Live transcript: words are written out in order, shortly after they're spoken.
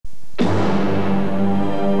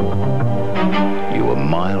You were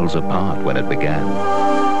miles apart when it began.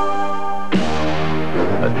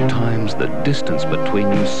 At times, the distance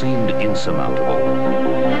between you seemed insurmountable.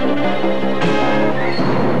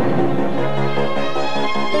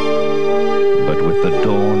 But with the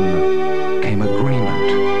dawn came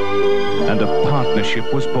agreement, and a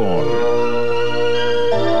partnership was born.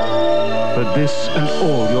 For this and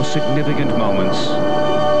all your significant moments,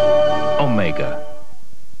 Omega.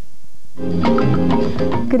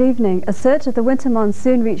 Good evening. A surge of the winter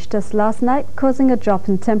monsoon reached us last night, causing a drop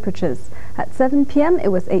in temperatures. At 7 p.m. it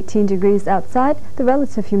was 18 degrees outside. The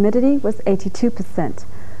relative humidity was 82%.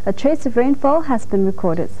 A trace of rainfall has been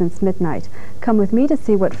recorded since midnight. Come with me to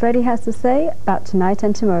see what Freddie has to say about tonight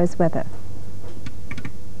and tomorrow's weather.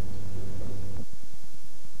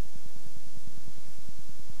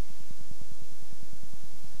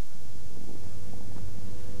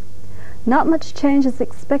 Not much change is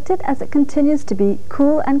expected as it continues to be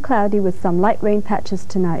cool and cloudy with some light rain patches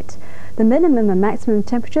tonight. The minimum and maximum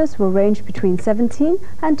temperatures will range between 17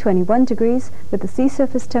 and 21 degrees, with the sea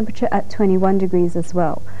surface temperature at 21 degrees as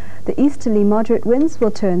well. The easterly moderate winds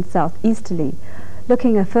will turn southeasterly.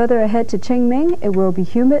 Looking further ahead to Qingming, it will be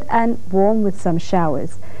humid and warm with some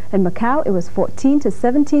showers. In Macau, it was 14 to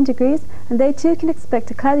 17 degrees, and they too can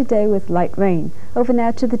expect a cloudy day with light rain. Over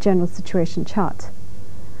now to the general situation chart.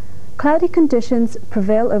 Cloudy conditions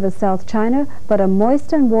prevail over South China, but a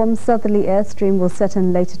moist and warm southerly airstream will set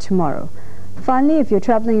in later tomorrow. Finally, if you're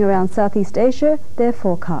traveling around Southeast Asia, there are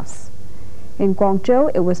forecasts. In Guangzhou,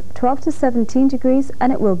 it was 12 to 17 degrees,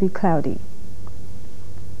 and it will be cloudy.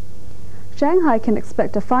 Shanghai can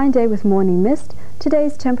expect a fine day with morning mist.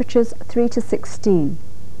 Today's temperatures 3 to 16.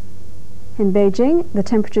 In Beijing, the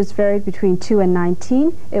temperatures varied between 2 and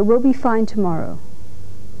 19. It will be fine tomorrow.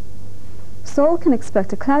 Seoul can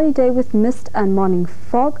expect a cloudy day with mist and morning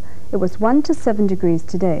fog. It was 1 to 7 degrees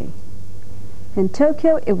today. In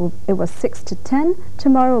Tokyo, it was 6 to 10.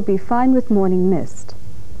 Tomorrow will be fine with morning mist.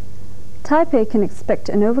 Taipei can expect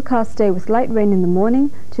an overcast day with light rain in the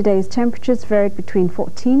morning. Today's temperatures varied between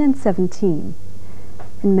 14 and 17.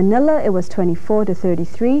 In Manila, it was 24 to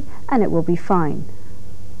 33, and it will be fine.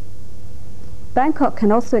 Bangkok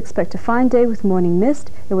can also expect a fine day with morning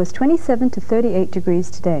mist. It was 27 to 38 degrees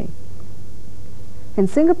today. In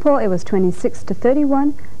Singapore, it was 26 to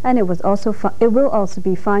 31, and it will also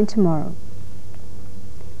be fine tomorrow.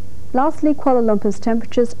 Lastly, Kuala Lumpur's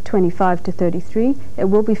temperatures 25 to 33. It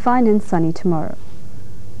will be fine and sunny tomorrow.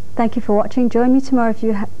 Thank you for watching. Join me tomorrow if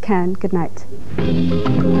you can. Good night.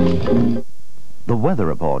 The Weather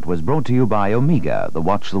Report was brought to you by Omega, the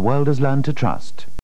watch the world has learned to trust.